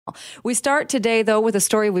We start today, though, with a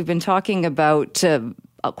story we've been talking about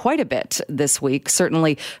quite a bit this week,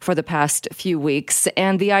 certainly for the past few weeks,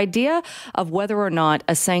 and the idea of whether or not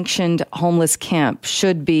a sanctioned homeless camp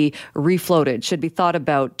should be refloated, should be thought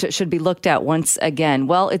about, should be looked at once again.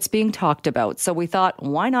 Well, it's being talked about, so we thought,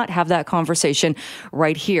 why not have that conversation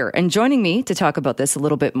right here? And joining me to talk about this a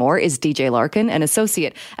little bit more is DJ Larkin, an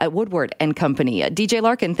associate at Woodward & Company. DJ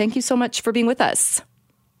Larkin, thank you so much for being with us.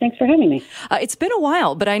 Thanks for having me. It's been a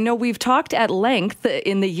while, but I know we've talked at length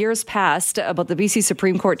in the years past about the BC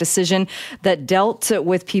Supreme Court decision that dealt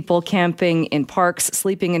with people camping in parks,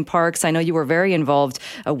 sleeping in parks. I know you were very involved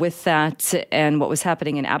with that and what was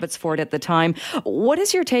happening in Abbotsford at the time. What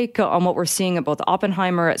is your take on what we're seeing at both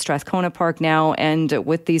Oppenheimer, at Strathcona Park now, and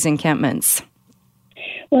with these encampments?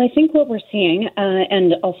 Well, I think what we're seeing,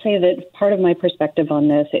 and I'll say that part of my perspective on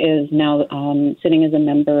this is now sitting as a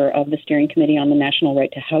member of the steering committee on the National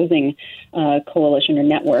Right to Housing Coalition or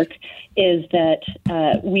Network, is that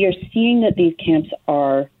we are seeing that these camps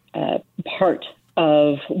are part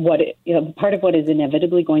of what is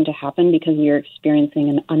inevitably going to happen because we are experiencing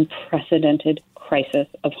an unprecedented crisis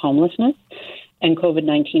of homelessness. And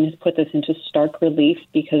COVID-19 has put this into stark relief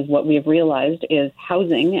because what we have realized is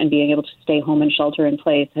housing and being able to stay home and shelter in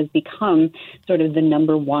place has become sort of the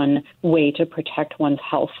number one way to protect one's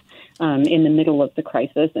health in the middle of the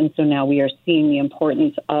crisis. And so now we are seeing the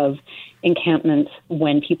importance of encampments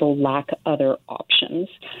when people lack other options.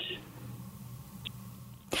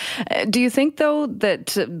 Do you think, though,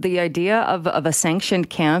 that the idea of a sanctioned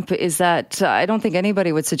camp is that, I don't think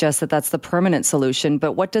anybody would suggest that that's the permanent solution,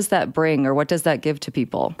 but what does that bring or what does that give to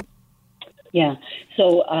people? Yeah,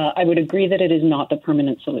 so I would agree that it is not the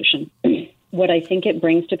permanent solution. What I think it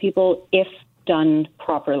brings to people, if done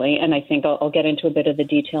properly, and I think I'll get into a bit of the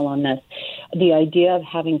detail on this, the idea of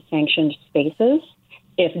having sanctioned spaces,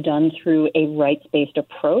 if done through a rights-based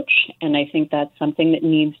approach, and I think that's something that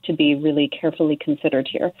needs to be really carefully considered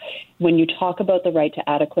here. When you talk about the right to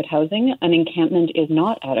adequate housing, an encampment is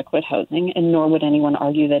not adequate housing, and nor would anyone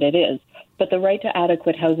argue that it is. But the right to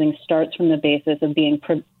adequate housing starts from the basis of being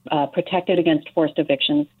protected against forced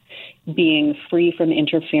evictions, being free from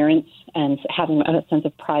interference and having a sense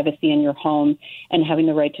of privacy in your home, and having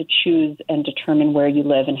the right to choose and determine where you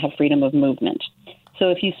live and have freedom of movement. So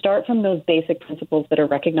if you start from those basic principles that are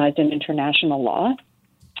recognized in international law,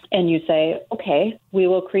 and you say, okay, we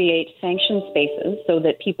will create sanctioned spaces so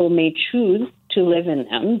that people may choose to live in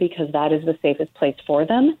them because that is the safest place for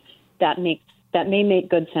them, that may make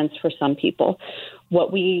good sense for some people.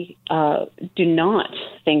 What we do not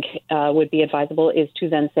think would be advisable is to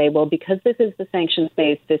then say, well, because this is the sanctioned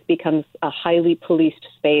space, this becomes a highly policed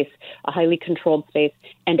space, a highly controlled space,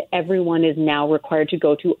 and everyone is now required to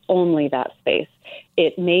go to only that space.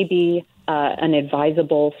 It may be an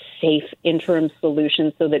advisable, safe interim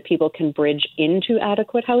solution so that people can bridge into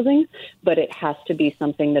adequate housing, but it has to be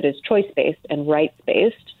something that is choice-based and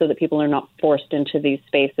rights-based so that people are not forced into these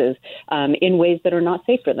spaces in ways that are not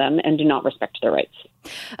safe for them and do not respect their rights.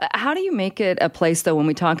 How do you make it a place, though, when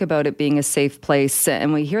we talk about it being a safe place,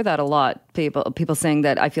 and we hear that a lot, people saying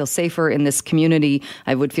that I feel safer in this community,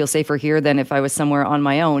 I would feel safer here than if I was somewhere on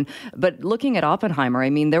my own. But looking at Oppenheimer, I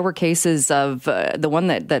mean, there were cases of, the one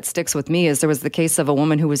that sticks with me is there was the case of a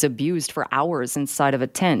woman who was abused for hours inside of a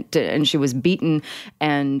tent, and she was beaten,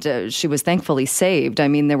 and she was thankfully saved. I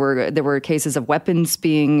mean, there were cases of weapons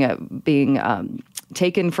being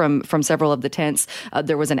taken from several of the tents.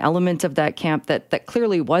 There was an element of that camp that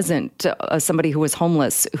clearly wasn't somebody who was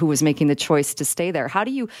homeless who was making the choice to stay there. How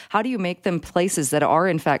do you make them places that are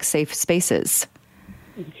in fact safe spaces?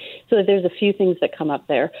 So there's a few things that come up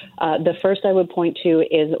there. The first I would point to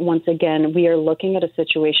is, once again, we are looking at a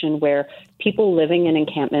situation where people living in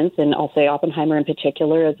encampments, and I'll say Oppenheimer in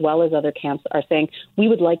particular, as well as other camps, are saying, we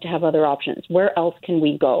would like to have other options. Where else can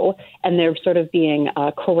we go? And they're sort of being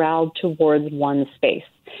corralled towards one space.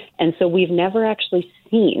 And so we've never actually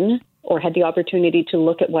seen or had the opportunity to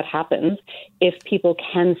look at what happens if people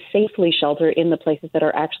can safely shelter in the places that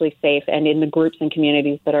are actually safe and in the groups and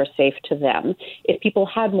communities that are safe to them. If people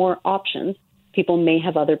had more options, people may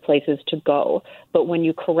have other places to go. But when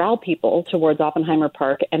you corral people towards Oppenheimer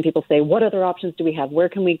Park and people say, what other options do we have? Where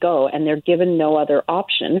can we go? And they're given no other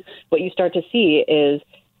option, what you start to see is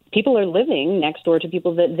people are living next door to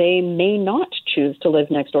people that they may not choose to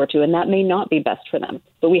live next door to, and that may not be best for them.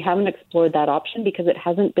 But we haven't explored that option because it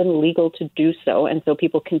hasn't been legal to do so, and so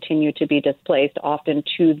people continue to be displaced, often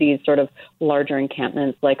to these sort of larger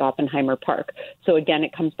encampments like Oppenheimer Park. So again,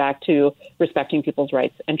 it comes back to respecting people's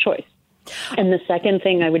rights and choice. And the second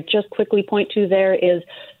thing I would just quickly point to there is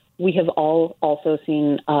we have all also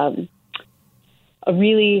seen a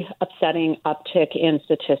really upsetting uptick in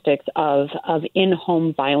statistics of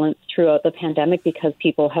in-home violence throughout the pandemic because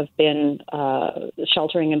people have been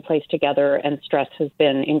sheltering in place together and stress has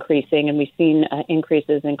been increasing, and we've seen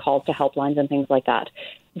increases in calls to helplines and things like that.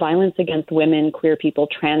 Violence against women, queer people,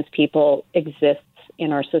 trans people exists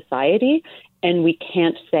in our society, and we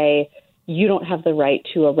can't say you don't have the right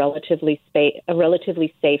to a relatively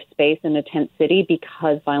safe space in a tent city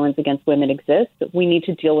because violence against women exists. We need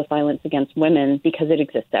to deal with violence against women because it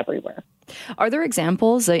exists everywhere. Are there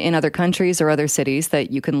examples in other countries or other cities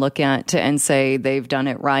that you can look at and say they've done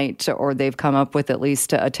it right or they've come up with at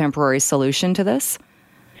least a temporary solution to this?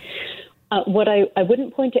 What I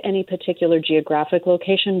wouldn't point to any particular geographic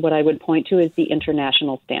location. What I would point to is the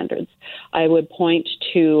international standards. I would point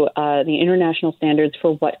to the international standards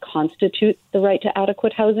for what constitutes the right to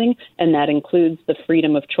adequate housing, and that includes the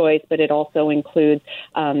freedom of choice, but it also includes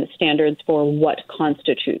standards for what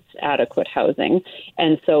constitutes adequate housing.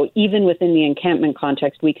 And so even within the encampment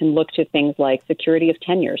context, we can look to things like security of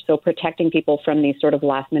tenure, so protecting people from these sort of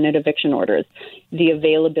last-minute eviction orders, the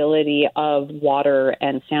availability of water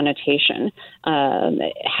and sanitation,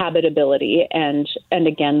 habitability, and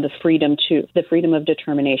again the freedom of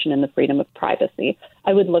determination and the freedom of privacy.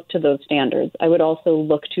 I would look to those standards. I would also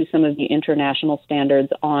look to some of the international standards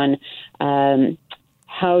on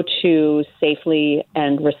how to safely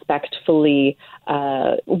and respectfully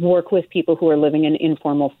work with people who are living in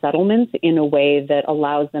informal settlements in a way that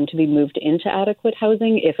allows them to be moved into adequate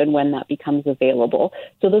housing if and when that becomes available.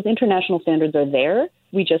 So those international standards are there.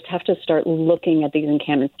 We just have to start looking at these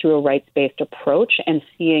encampments through a rights-based approach and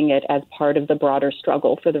seeing it as part of the broader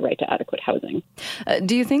struggle for the right to adequate housing.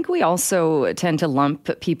 Do you think we also tend to lump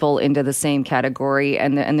people into the same category,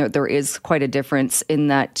 and there is quite a difference in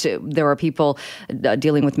that there are people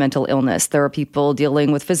dealing with mental illness, there are people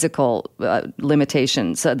dealing with physical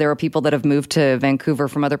limitations, there are people that have moved to Vancouver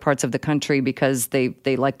from other parts of the country because they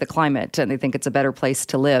like the climate and they think it's a better place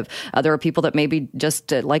to live. There are people that maybe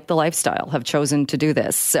just like the lifestyle, have chosen to do this.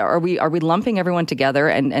 Are we lumping everyone together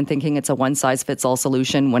and thinking it's a one-size-fits-all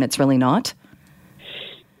solution when it's really not?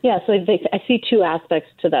 Yeah, so I see two aspects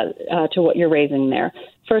to that, to what you're raising there.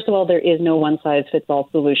 First of all, there is no one-size-fits-all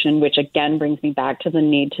solution, which again brings me back to the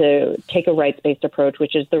need to take a rights-based approach,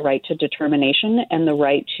 which is the right to determination and the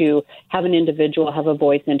right to have an individual have a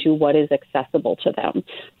voice into what is accessible to them.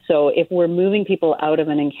 So if we're moving people out of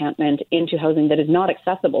an encampment into housing that is not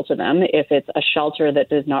accessible to them, if it's a shelter that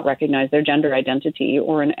does not recognize their gender identity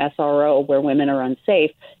or an SRO where women are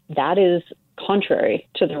unsafe, that is contrary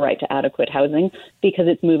to the right to adequate housing because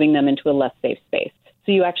it's moving them into a less safe space.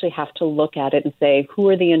 So you actually have to look at it and say, who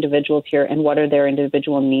are the individuals here and what are their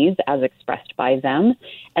individual needs as expressed by them?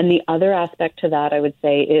 And the other aspect to that, I would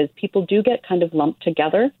say, is people do get kind of lumped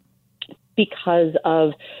together because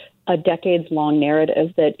of a decades-long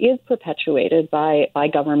narrative that is perpetuated by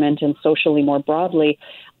government and socially more broadly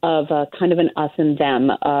of kind of an us and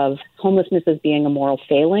them, of homelessness as being a moral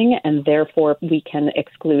failing, and therefore we can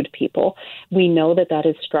exclude people. We know that that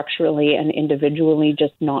is structurally and individually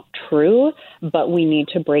just not true, but we need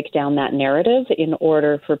to break down that narrative in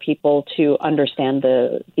order for people to understand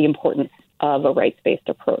the importance of a rights-based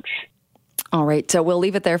approach. All right, so we'll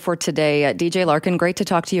leave it there for today. DJ Larkin, great to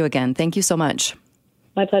talk to you again. Thank you so much.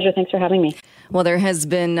 My pleasure. Thanks for having me. Well, there has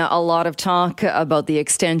been a lot of talk about the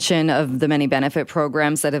extension of the many benefit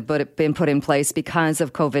programs that have been put in place because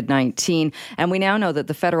of COVID-19. And we now know that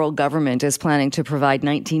the federal government is planning to provide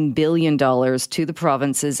 $19 billion to the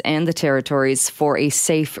provinces and the territories for a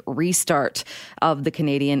safe restart of the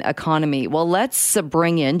Canadian economy. Well, let's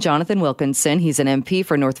bring in Jonathan Wilkinson. He's an MP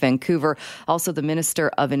for North Vancouver, also the Minister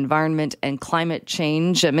of Environment and Climate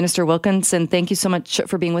Change. Minister Wilkinson, thank you so much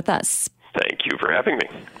for being with us. Thank you for having me.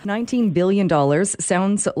 $19 billion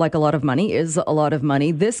sounds like a lot of money, is a lot of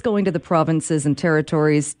money. This going to the provinces and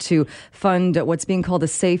territories to fund what's being called a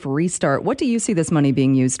safe restart. What do you see this money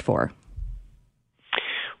being used for?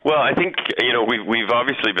 Well, I think, we've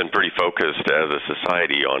obviously been pretty focused as a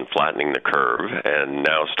society on flattening the curve and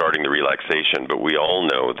now starting the relaxation, but we all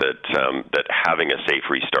know that that having a safe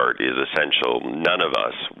restart is essential. None of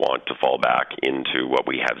us want to fall back into what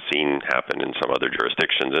we have seen happen in some other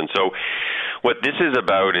jurisdictions. And so what this is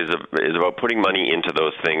about is about putting money into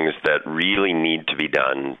those things that really need to be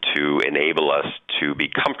done to enable us to be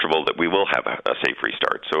comfortable that we will have a safe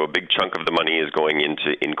restart. So a big chunk of the money is going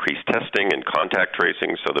into increased testing and contact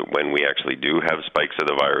tracing so so that when we actually do have spikes of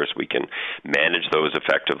the virus, we can manage those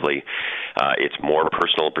effectively. It's more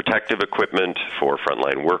personal protective equipment for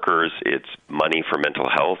frontline workers. It's money for mental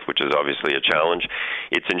health, which is obviously a challenge.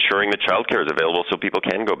 It's ensuring that childcare is available so people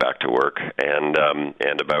can go back to work, and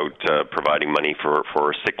about providing money for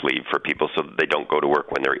sick leave for people so that they don't go to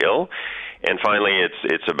work when they're ill. And finally,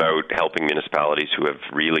 it's about helping municipalities who have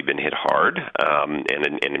really been hit hard, and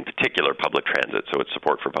in particular public transit. So it's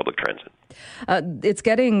support for public transit. It's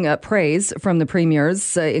getting praise from the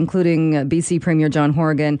premiers, including BC Premier John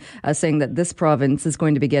Horgan, saying that this province is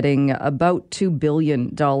going to be getting about $2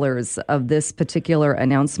 billion of this particular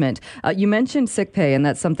announcement. You mentioned sick pay, and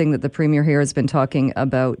that's something that the Premier here has been talking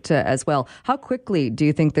about as well. How quickly do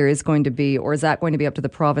you think there is going to be, or is that going to be up to the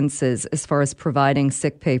provinces as far as providing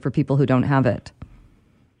sick pay for people who don't have it?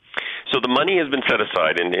 So the money has been set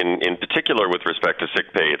aside, and in particular with respect to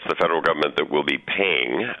sick pay, it's the federal government that will be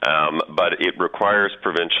paying, but it requires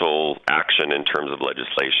provincial action in terms of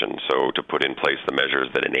legislation, so to put in place the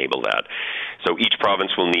measures that enable that. So each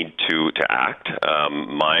province will need to act.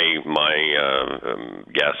 My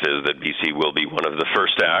guess is that BC will be one of the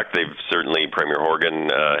first to act. Premier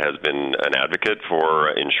Horgan has been an advocate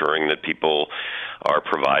for ensuring that people are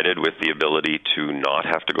provided with the ability to not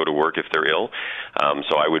have to go to work if they're ill.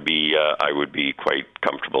 So I would be quite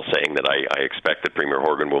comfortable saying that I expect that Premier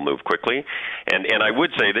Horgan will move quickly. And I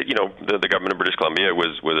would say that, the government of British Columbia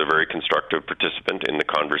was a very constructive participant in the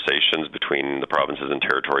conversations between the provinces and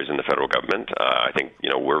territories and the federal government. I think,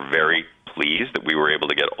 we're very pleased that we were able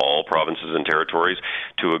to get all provinces and territories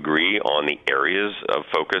to agree on the areas of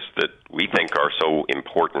focus that we think are so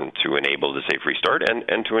important to enable the safe restart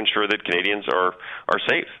and to ensure that Canadians are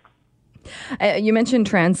safe. You mentioned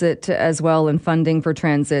transit as well and funding for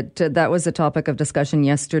transit. That was a topic of discussion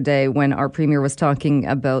yesterday when our Premier was talking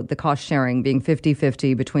about the cost sharing being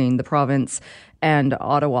 50-50 between the province and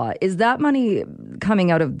Ottawa. Is that money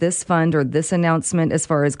coming out of this fund or this announcement as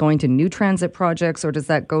far as going to new transit projects, or does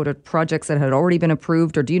that go to projects that had already been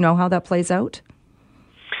approved, or do you know how that plays out?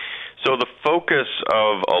 So the focus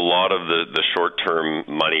of a lot of the short-term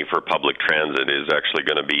money for public transit is actually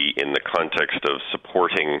going to be in the context of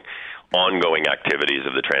supporting ongoing activities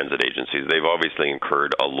of the transit agencies. They've obviously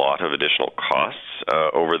incurred a lot of additional costs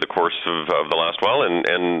over the course of the last while,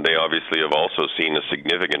 and they obviously have also seen a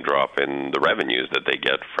significant drop in the revenues that they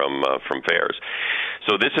get from fares.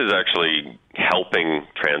 So this is actually helping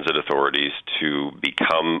transit authorities to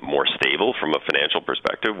become more stable from a financial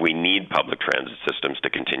perspective. We need public transit systems to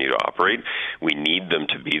continue to operate. We need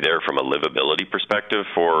them to be there from a livability perspective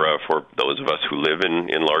for those of us who live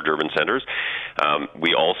in large urban centers.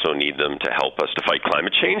 We also need them to help us to fight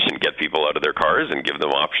climate change and get people out of their cars and give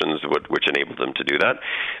them options which enable them to do that.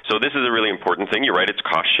 So this is a really important thing. You're right, it's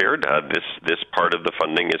cost shared. This part of the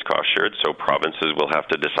funding is cost shared, so provinces will have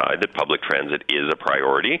to decide that public transit is a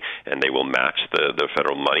priority, and they will match the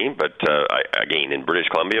federal money. But again, in British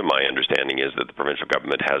Columbia, my understanding is that the provincial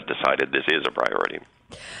government has decided this is a priority.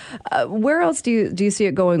 Where else do you see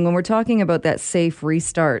it going when we're talking about that safe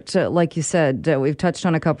restart? Like you said, we've touched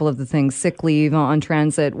on a couple of the things, sick leave on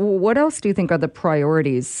transit. What else do you think are the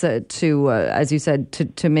priorities to, as you said,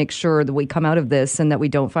 to make sure that we come out of this and that we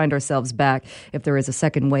don't find ourselves back, if there is a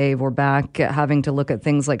second wave, or back having to look at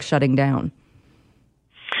things like shutting down?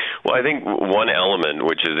 Well, I think one element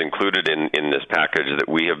which is included in this package that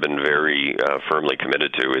we have been very firmly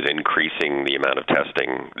committed to is increasing the amount of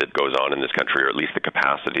testing that goes on in this country, or at least the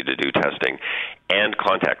capacity to do testing, and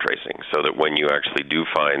contact tracing, so that when you actually do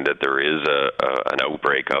find that there is an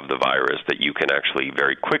outbreak of the virus, that you can actually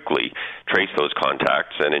very quickly trace those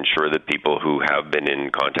contacts and ensure that people who have been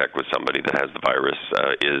in contact with somebody that has the virus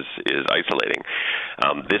is isolating.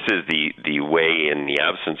 This is the way, in the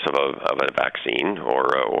absence of a vaccine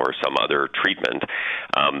or some other treatment,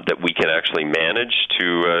 that we can actually manage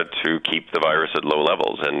to keep the virus at low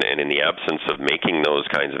levels. And in the absence of making those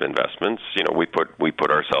kinds of investments, we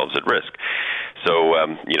put ourselves at risk. So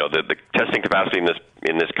the testing capacity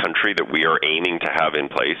in this country that we are aiming to have in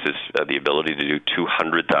place is the ability to do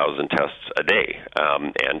 200,000 tests a day,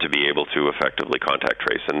 and to be able to effectively contact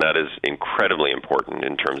trace. And that is incredibly important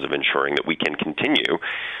in terms of ensuring that we can continue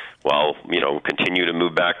to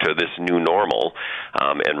move back to this new normal,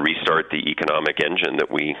 and restart the economic engine that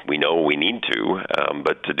we know we need to,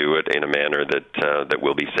 but to do it in a manner that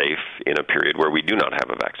will be safe in a period where we do not have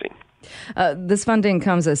a vaccine. This funding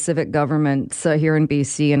comes as civic governments here in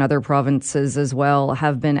BC and other provinces as well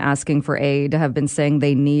have been asking for aid, have been saying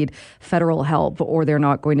they need federal help or they're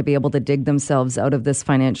not going to be able to dig themselves out of this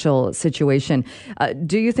financial situation.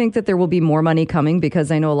 Do you think that there will be more money coming? Because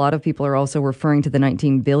I know a lot of people are also referring to the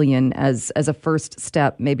 $19 billion as a first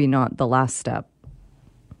step, maybe not the last step.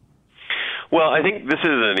 Well, I think this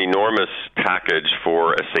is an enormous package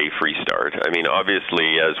for a safe restart. I mean,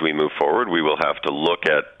 obviously, as we move forward, we will have to look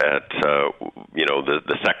at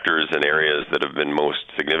the sectors and areas that have been most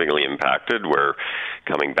significantly impacted, where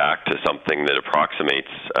coming back to something that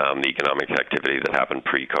approximates the economic activity that happened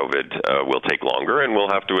pre-COVID will take longer, and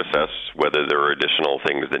we'll have to assess whether there are additional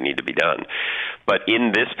things that need to be done. But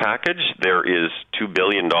in this package, there is $2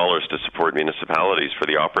 billion to support municipalities for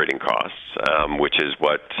the operating costs, which is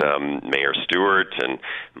what Mayor Stewart and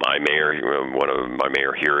my mayor, one of my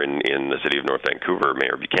mayor here in the city of North Vancouver,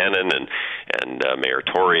 Mayor Buchanan, and Mayor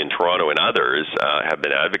Tory in Toronto and others have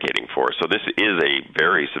been advocating for. So this is a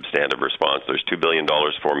very substantive response. There's $2 billion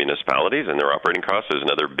for municipalities and their operating costs. There's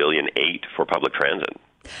another $1.8 billion for public transit.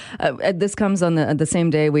 This comes on the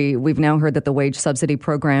same day. We've now heard that the wage subsidy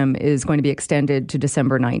program is going to be extended to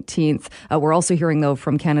December 19th. We're also hearing, though,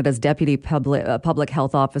 from Canada's Deputy Public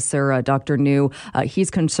Health Officer, Dr. New.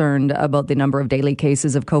 He's concerned about the number of daily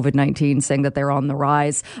cases of COVID-19, saying that they're on the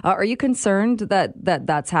rise. Are you concerned that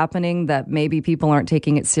that's happening, that maybe people aren't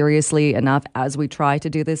taking it seriously enough as we try to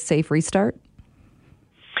do this safe restart?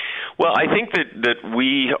 Well, I think that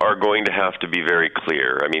we are going to have to be very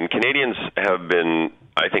clear. I mean, Canadians have been,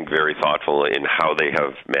 I think, very thoughtful in how they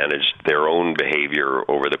have managed their own behavior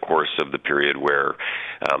over the course of the period where,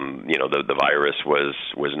 the virus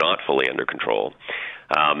was not fully under control.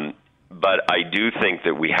 But I do think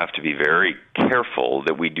that we have to be very careful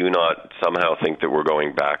that we do not somehow think that we're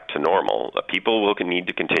going back to normal. People will need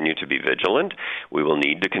to continue to be vigilant. We will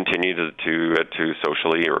need to continue to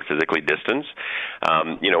socially or physically distance.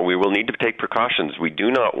 We will need to take precautions. We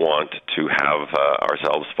do not want to have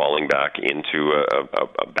ourselves falling back into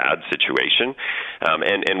a bad situation.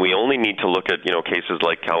 And we only need to look at, cases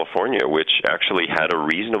like California, which actually had a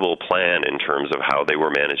reasonable plan in terms of how they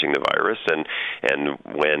were managing the virus, and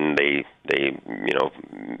when they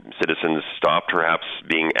citizens stopped perhaps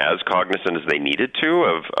being as cognizant as they needed to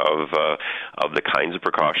of the kinds of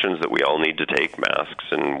precautions that we all need to take, masks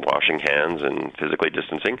and washing hands and physically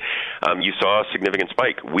distancing, you saw a significant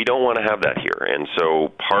spike. We don't want to have that here. And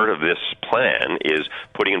so part of this plan is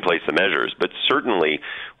putting in place the measures. But certainly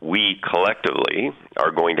we collectively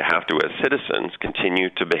are going to have to, as citizens, continue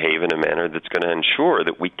to behave in a manner that's going to ensure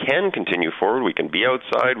that we can continue forward, we can be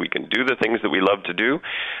outside, we can do the things that we love to do,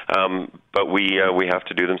 but we have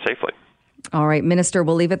to do them safely. All right, Minister,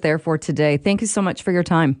 we'll leave it there for today. Thank you so much for your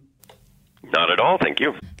time. Not at all. Thank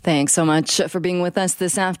you. Thanks so much for being with us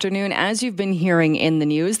this afternoon. As you've been hearing in the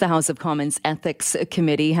news, the House of Commons Ethics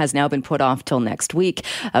Committee has now been put off till next week,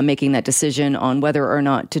 making that decision on whether or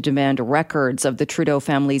not to demand records of the Trudeau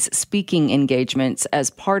family's speaking engagements as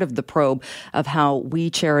part of the probe of how We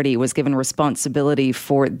Charity was given responsibility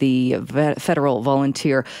for the federal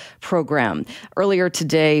volunteer program. Earlier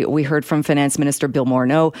today, we heard from Finance Minister Bill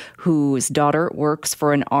Morneau, whose daughter works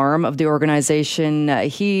for an arm of the organization.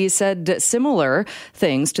 He said similar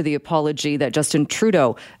things to the apology that Justin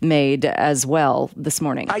Trudeau made as well this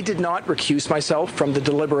morning. I did not recuse myself from the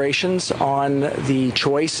deliberations on the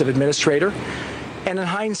choice of administrator, and in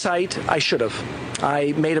hindsight, I should have.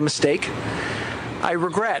 I made a mistake. I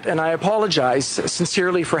regret and I apologize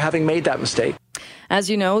sincerely for having made that mistake. As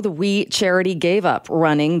you know, the We Charity gave up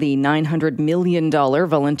running the $900 million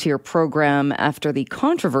volunteer program after the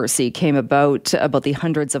controversy came about the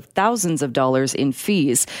hundreds of thousands of dollars in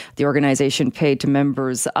fees the organization paid to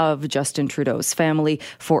members of Justin Trudeau's family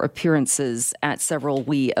for appearances at several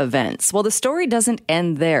We events. Well, the story doesn't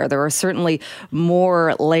end there. There are certainly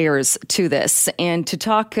more layers to this. And to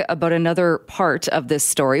talk about another part of this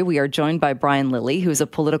story, we are joined by Brian Lilley, who's a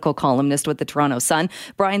political columnist with the Toronto Sun.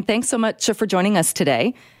 Brian, thanks so much for joining us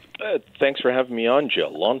today. Thanks for having me on,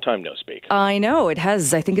 Jill. Long time no speak. I know, it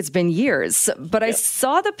has. I think it's been years. But I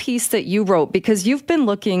saw the piece that you wrote because you've been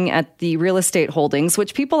looking at the real estate holdings,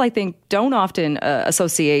 which people, I think, don't often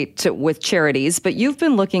associate with charities. But you've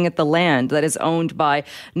been looking at the land that is owned by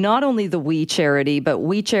not only the We Charity, but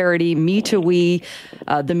We Charity, Me to We,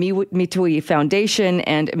 the Me to We Foundation,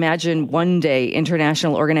 and Imagine One Day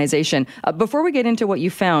International Organization. Before we get into what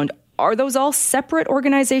you found, are those all separate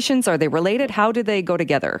organizations? Are they related? How do they go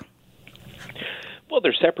together? Well,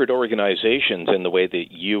 they're separate organizations in the way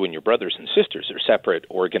that you and your brothers and sisters are separate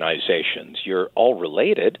organizations. You're all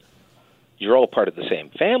related. You're all part of the same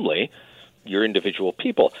family. You're individual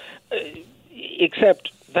people.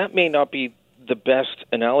 Except that may not be the best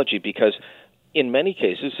analogy because in many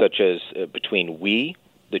cases, such as between We,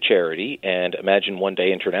 the charity, and Imagine One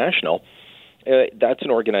Day International, that's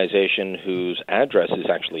an organization whose address is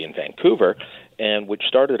actually in Vancouver and which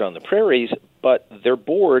started on the prairies, but their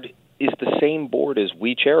board is the same board as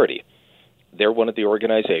We Charity. They're one of the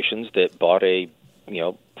organizations that bought a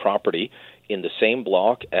property in the same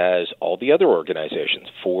block as all the other organizations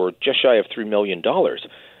for just shy of $3 million.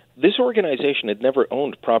 This organization had never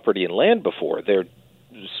owned property and land before. Their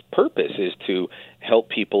purpose is to help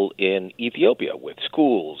people in Ethiopia with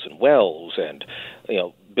schools and wells and,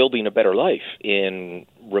 building a better life in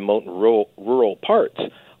remote and rural parts.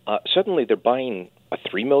 Suddenly they're buying a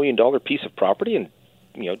 $3 million piece of property and,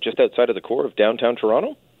 just outside of the core of downtown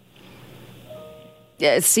Toronto.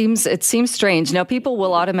 Yeah, it seems strange. Now, people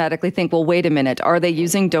will automatically think, well, wait a minute, are they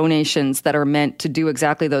using donations that are meant to do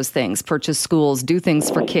exactly those things, purchase schools, do things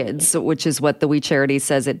for kids, which is what the We Charity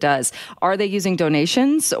says it does. Are they using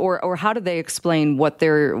donations, or how do they explain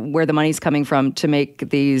where the money's coming from to make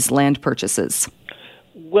these land purchases?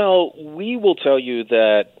 Well, we will tell you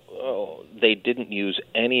that they didn't use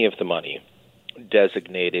any of the money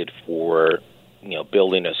designated for,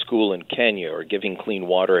 building a school in Kenya or giving clean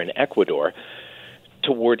water in Ecuador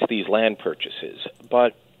towards these land purchases.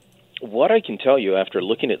 But what I can tell you after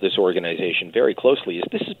looking at this organization very closely is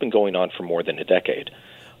this has been going on for more than a decade.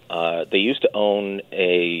 They used to own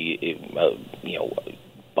a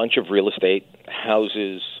bunch of real estate,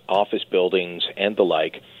 houses, office buildings, and the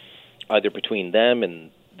like, either between them and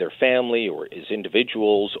their family or as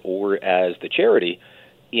individuals or as the charity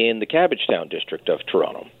in the Cabbagetown district of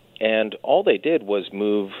Toronto. And all they did was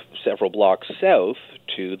move several blocks south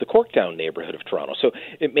to the Corktown neighborhood of Toronto. So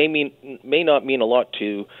it may not mean a lot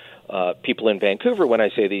to people in Vancouver when I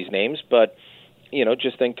say these names, but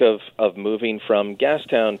just think of moving from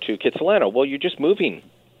Gastown to Kitsilano. Well, you're just moving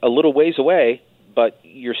a little ways away, but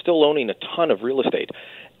you're still owning a ton of real estate.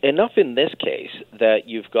 Enough in this case that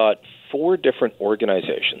you've got 4 different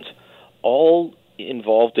organizations, all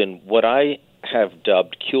involved in what I have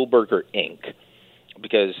dubbed Kielburger Inc.,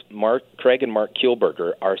 because Craig and Mark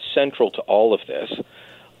Kielburger are central to all of this.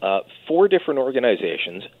 4 different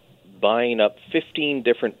organizations buying up 15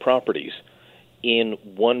 different properties in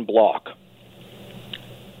one block.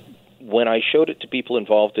 When I showed it to people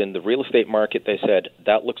involved in the real estate market, they said,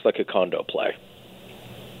 that looks like a condo play.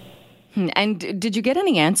 And did you get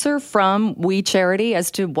any answer from We Charity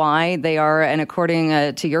as to why they are, and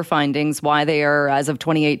according to your findings, why they are, as of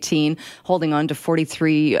 2018, holding on to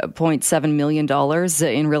 $43.7 million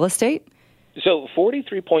in real estate? So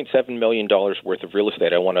 $43.7 million worth of real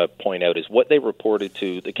estate, I want to point out, is what they reported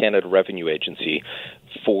to the Canada Revenue Agency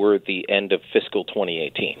for the end of fiscal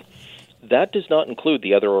 2018. That does not include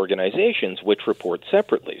the other organizations which report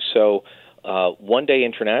separately. So One Day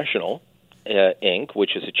International Inc.,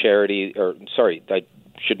 which is a charity, I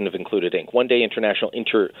shouldn't have included Inc. One Day International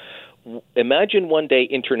Imagine One Day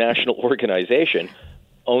International Organization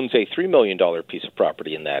owns a $3 million piece of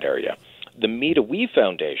property in that area. The Me to We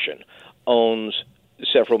Foundation owns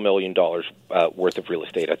several $million worth of real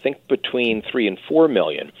estate, I think between $3 and $4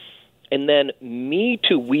 million. And then Me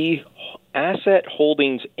to We Asset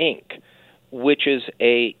Holdings Inc., which is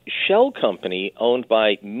a shell company owned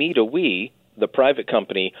by Me to We, the private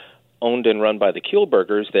company owned and run by the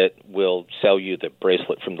Kielburgers that will sell you the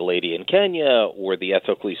bracelet from the lady in Kenya or the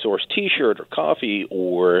ethically sourced T-shirt or coffee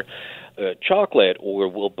or chocolate, or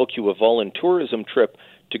will book you a voluntourism trip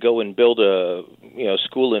to go and build a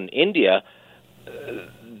school in India.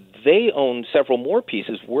 They own several more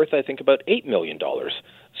pieces worth, I think, about $8 million.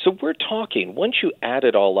 So we're talking, once you add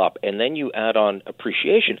it all up and then you add on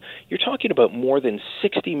appreciation, you're talking about more than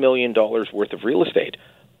 $60 million worth of real estate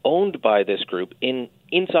owned by this group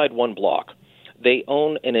inside one block. They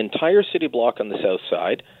own an entire city block on the south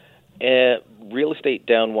side, real estate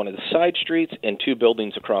down one of the side streets, and 2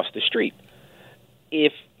 buildings across the street.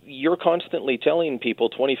 If you're constantly telling people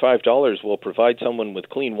 $25 will provide someone with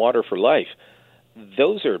clean water for life,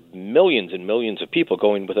 those are millions and millions of people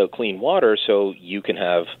going without clean water, so you can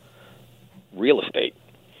have real estate.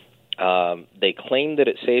 They claim that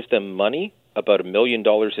it saves them money, about $1 million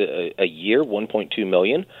a year, $1.2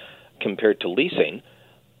 million, compared to leasing.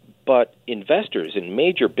 But investors and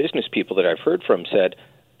major business people that I've heard from said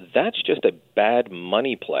that's just a bad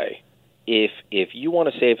money play. If you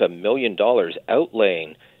want to save $1 million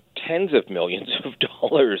outlaying tens of millions of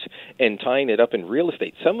dollars and tying it up in real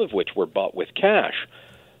estate, some of which were bought with cash,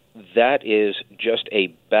 that is just a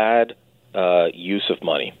bad use of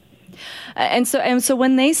money. And so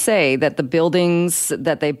when they say that the buildings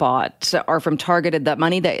that they bought are from targeted, that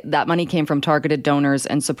money came from targeted donors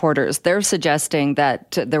and supporters, they're suggesting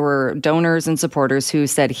that there were donors and supporters who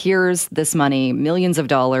said, here's this money, millions of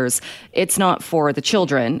dollars. It's not for the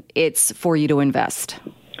children. It's for you to invest.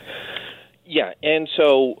 Yeah. And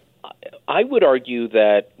so I would argue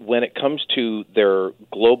that when it comes to their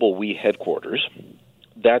global We headquarters,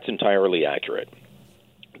 that's entirely accurate.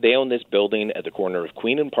 They own this building at the corner of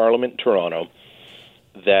Queen and Parliament in Toronto.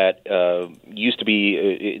 that used to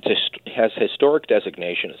be, has historic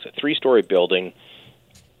designation. It's a 3-story building,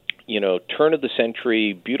 turn of the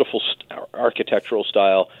century, beautiful architectural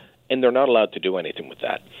style, and they're not allowed to do anything with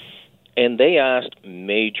that. And they asked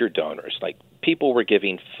major donors, like people were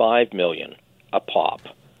giving $5 million a pop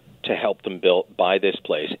to help them buy this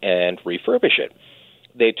place and refurbish it.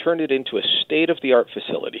 They turned it into a state-of-the-art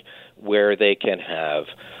facility where they can have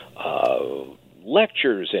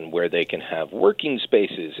lectures and where they can have working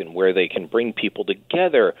spaces and where they can bring people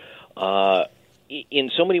together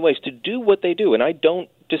in so many ways to do what they do. And I don't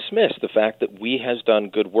dismiss the fact that we has done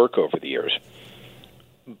good work over the years.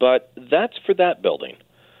 But that's for that building.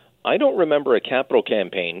 I don't remember a capital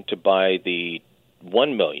campaign to buy the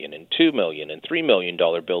 $1 million and $2 million and $3 million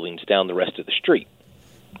buildings down the rest of the street.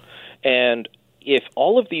 And if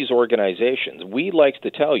all of these organizations, we like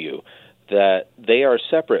to tell you that they are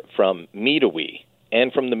separate from Me to We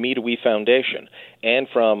and from the Me to We Foundation and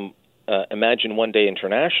from Imagine One Day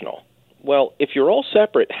International. Well, if you're all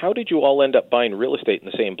separate, how did you all end up buying real estate in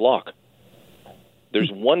the same block?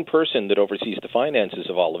 There's one person that oversees the finances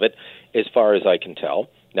of all of it, as far as I can tell.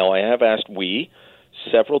 Now, I have asked We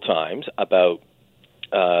several times about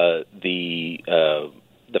the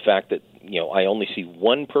fact that I only see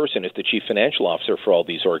one person as the chief financial officer for all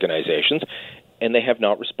these organizations, and they have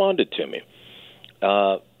not responded to me.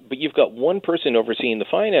 But you've got one person overseeing the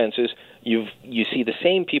finances. You see the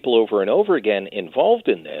same people over and over again involved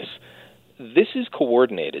in this. This is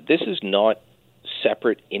coordinated. This is not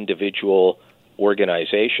separate individual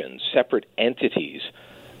organizations, separate entities.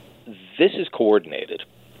 This is coordinated.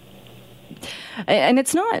 And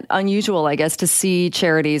it's not unusual, I guess, to see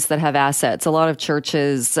charities that have assets. A lot of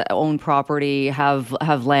churches own property, have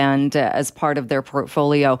land as part of their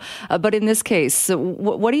portfolio. But in this case,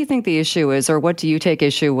 what do you think the issue is, or what do you take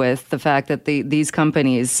issue with the fact that these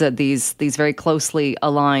companies, these very closely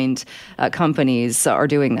aligned companies, are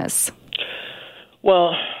doing this?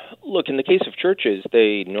 Well, look, in the case of churches,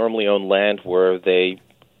 they normally own land where the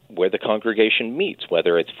congregation meets,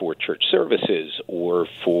 whether it's for church services or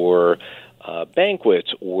for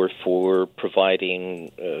banquets or for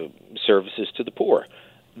providing services to the poor.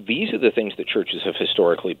 These are the things that churches have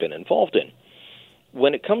historically been involved in.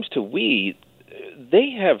 When it comes to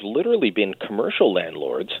they have literally been commercial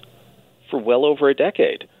landlords for well over a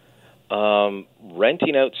decade,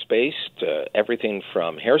 renting out space to everything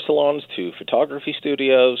from hair salons to photography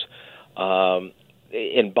studios,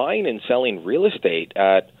 and buying and selling real estate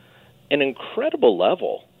at an incredible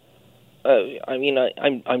level.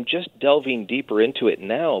 I'm just delving deeper into it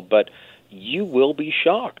now, but you will be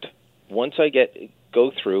shocked once I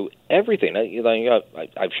go through everything.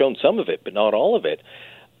 I've shown some of it, but not all of it.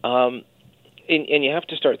 And you have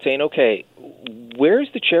to start saying, okay, where's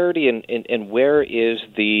the charity and where is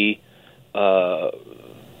the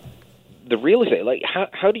real estate? Like,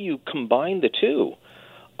 how do you combine the two?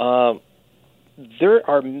 There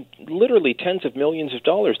are literally tens of millions of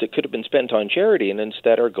dollars that could have been spent on charity and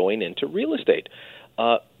instead are going into real estate.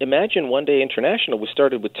 Imagine One Day International was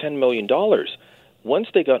started with $10 million. Once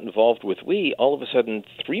they got involved with all of a sudden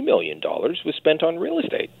 $3 million was spent on real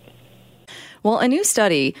estate. Well, a new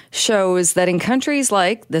study shows that in countries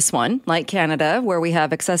like this one, like Canada, where we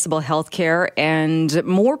have accessible health care and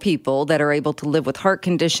more people that are able to live with heart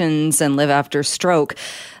conditions and live after stroke,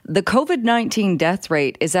 the COVID-19 death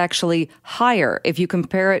rate is actually higher if you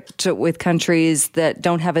compare it with countries that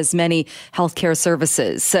don't have as many healthcare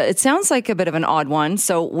services. So it sounds like a bit of an odd one.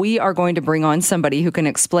 So we are going to bring on somebody who can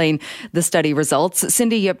explain the study results.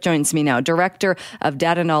 Cindy Yip joins me now, Director of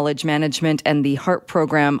Data Knowledge Management and the Heart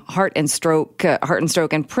Program, Heart and Stroke,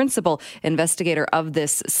 and Principal Investigator of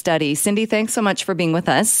this study. Cindy, thanks so much for being with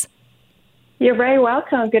us. You're very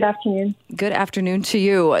welcome. Good afternoon. Good afternoon to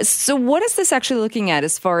you. So what is this actually looking at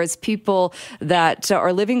as far as people that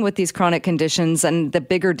are living with these chronic conditions and the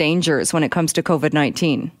bigger dangers when it comes to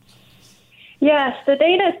COVID-19? Yes, the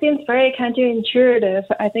data seems very counterintuitive.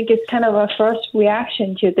 I think it's kind of a first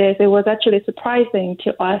reaction to this. It was actually surprising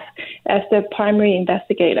to us as the primary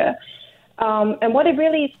investigator. And what it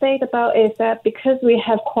really says about is that because we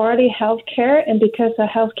have quality health care and because the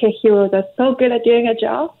healthcare heroes are so good at doing a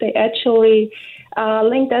job, they actually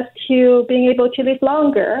linked us to being able to live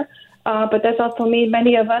longer. But that's also means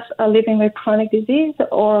many of us are living with chronic disease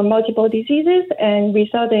or multiple diseases and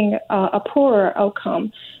resulting a poorer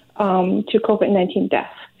outcome to COVID-19 death.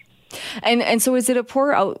 And so is it a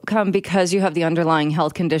poor outcome because you have the underlying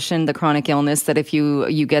health condition, the chronic illness, that if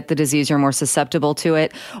you get the disease, you're more susceptible to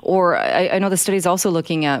it? Or I know the study is also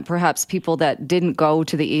looking at perhaps people that didn't go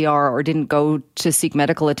to the ER or didn't go to seek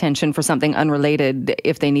medical attention for something unrelated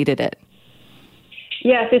if they needed it.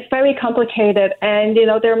 Yes, it's very complicated, and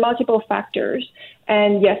there are multiple factors.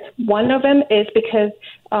 And yes, one of them is because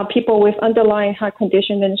people with underlying heart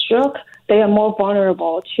condition and stroke, they are more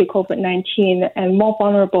vulnerable to COVID-19 and more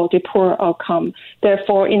vulnerable to poor outcome.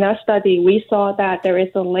 Therefore, in our study, we saw that there is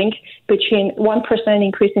a link between 1%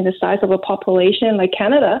 increase in the size of a population like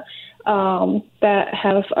Canada that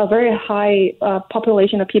have a very high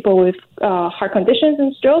population of people with heart conditions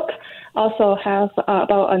and stroke, also have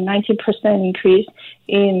about a 19% increase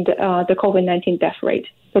in the COVID-19 death rate.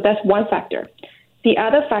 So that's one factor. The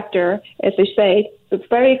other factor, as you say,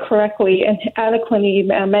 very correctly and adequately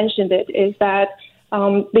mentioned it, is that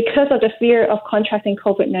because of the fear of contracting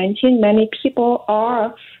COVID-19, many people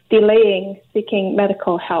are delaying seeking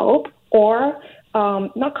medical help or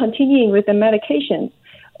not continuing with the medications,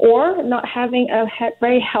 or not having a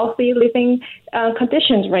very healthy living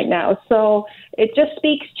conditions right now. So it just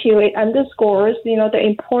it underscores, the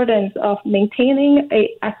importance of maintaining an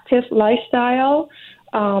active lifestyle,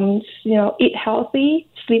 eat healthy,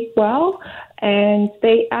 sleep well, and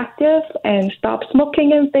stay active, and stop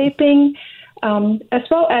smoking and vaping, as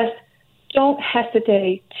well as don't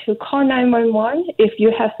hesitate to call 911 if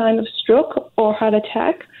you have signs of stroke or heart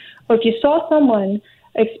attack, or if you saw someone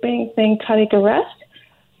experiencing cardiac arrest.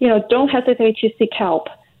 Don't hesitate to seek help.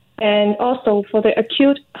 And also for the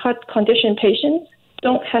acute heart condition patients,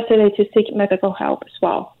 don't hesitate to seek medical help as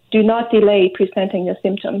well. Do not delay presenting your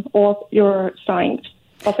symptom or your signs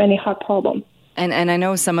of any heart problem. And I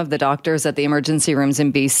know some of the doctors at the emergency rooms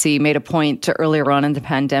in BC made a point earlier on in the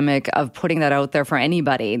pandemic of putting that out there for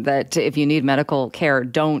anybody, that if you need medical care,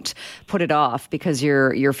 don't put it off because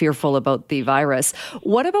you're fearful about the virus.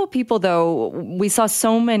 What about people, though? We saw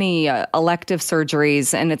so many elective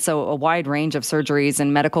surgeries, and it's a wide range of surgeries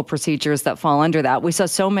and medical procedures that fall under that. We saw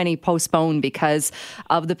so many postponed because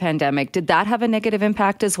of the pandemic. Did that have a negative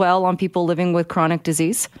impact as well on people living with chronic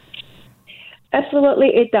disease? Absolutely,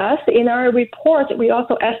 it does. In our report, we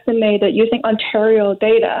also estimated using Ontario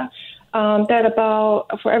data that about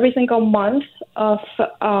for every single month of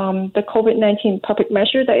the COVID-19 public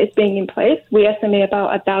measure that is being in place, we estimate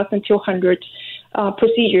about 1,200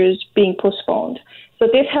 procedures being postponed. So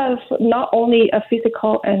this has not only a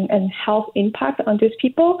physical and health impact on these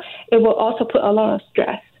people, it will also put a lot of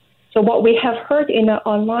stress. So what we have heard in the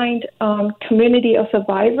online community of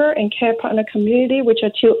survivor and care partner community, which are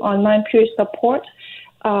two online peer support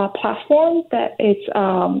platforms that is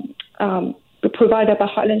provided by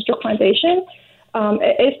Heart and Stroke Foundation,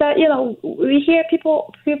 is that we hear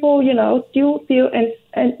people do feel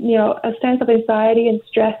a sense of anxiety and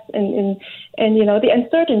stress and the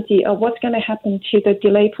uncertainty of what's going to happen to the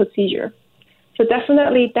delayed procedure. So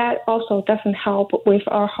definitely that also doesn't help with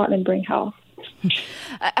our heart and brain health.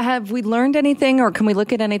 Have we learned anything, or can we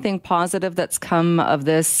look at anything positive that's come of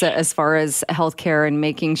this as far as healthcare and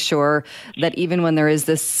making sure that even when there is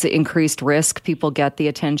this increased risk, people get the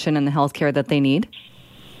attention and the healthcare that they need?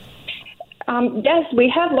 Yes, we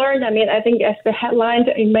have learned. I think as the headlines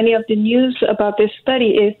in many of the news about this study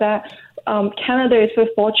is that Canada is very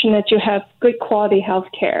fortunate to have good quality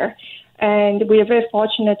healthcare. And we are very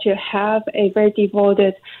fortunate to have a very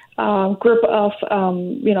devoted group of,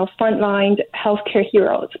 frontline healthcare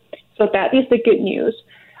heroes. So that is the good news.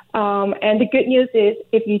 And the good news is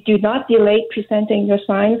if you do not delay presenting your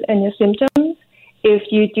signs and your symptoms, if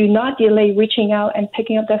you do not delay reaching out and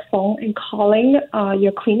picking up the phone and calling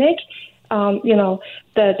your clinic, the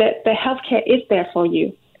healthcare is there for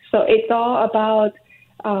you. So it's all about,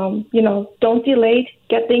 don't delay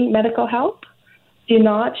getting medical help. Do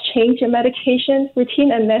not change your medication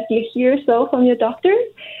routine unless you hear so from your doctor,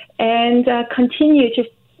 and continue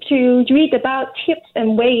to read about tips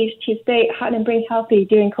and ways to stay heart and brain healthy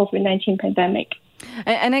during COVID-19 pandemic.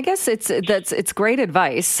 And I guess it's great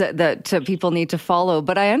advice that people need to follow.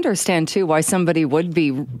 But I understand, too, why somebody would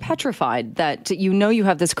be petrified that you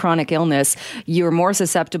have this chronic illness. You're more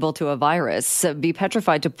susceptible to a virus. Be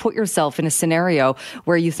petrified to put yourself in a scenario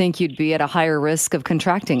where you think you'd be at a higher risk of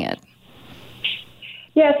contracting it.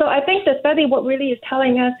 Yeah, so I think the study, what really is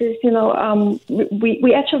telling us is,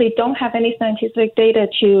 we actually don't have any scientific data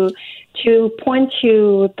to point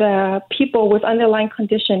to the people with underlying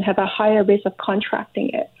condition have a higher risk of contracting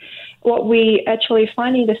it. What we actually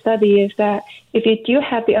find in the study is that if you do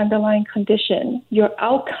have the underlying condition, your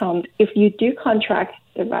outcome, if you do contract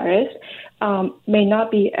the virus, may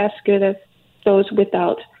not be as good as those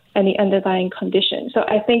without any underlying condition. So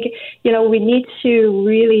I think, we need to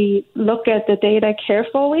really look at the data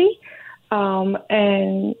carefully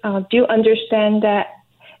and do understand that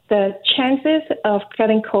the chances of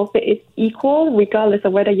getting COVID is equal regardless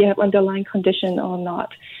of whether you have underlying condition or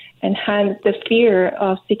not. And hence the fear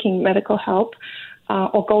of seeking medical help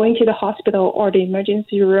or going to the hospital or the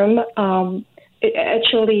emergency room, it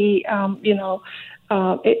actually,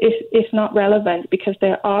 it's not relevant because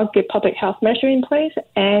there are good public health measures in place,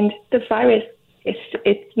 and the virus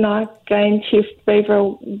it's not going to favor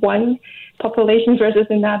one population versus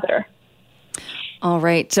another. All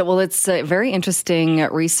right. Well, it's very interesting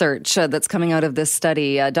research that's coming out of this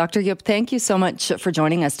study. Dr. Yip, thank you so much for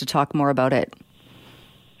joining us to talk more about it.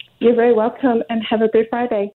 You're very welcome, and have a good Friday.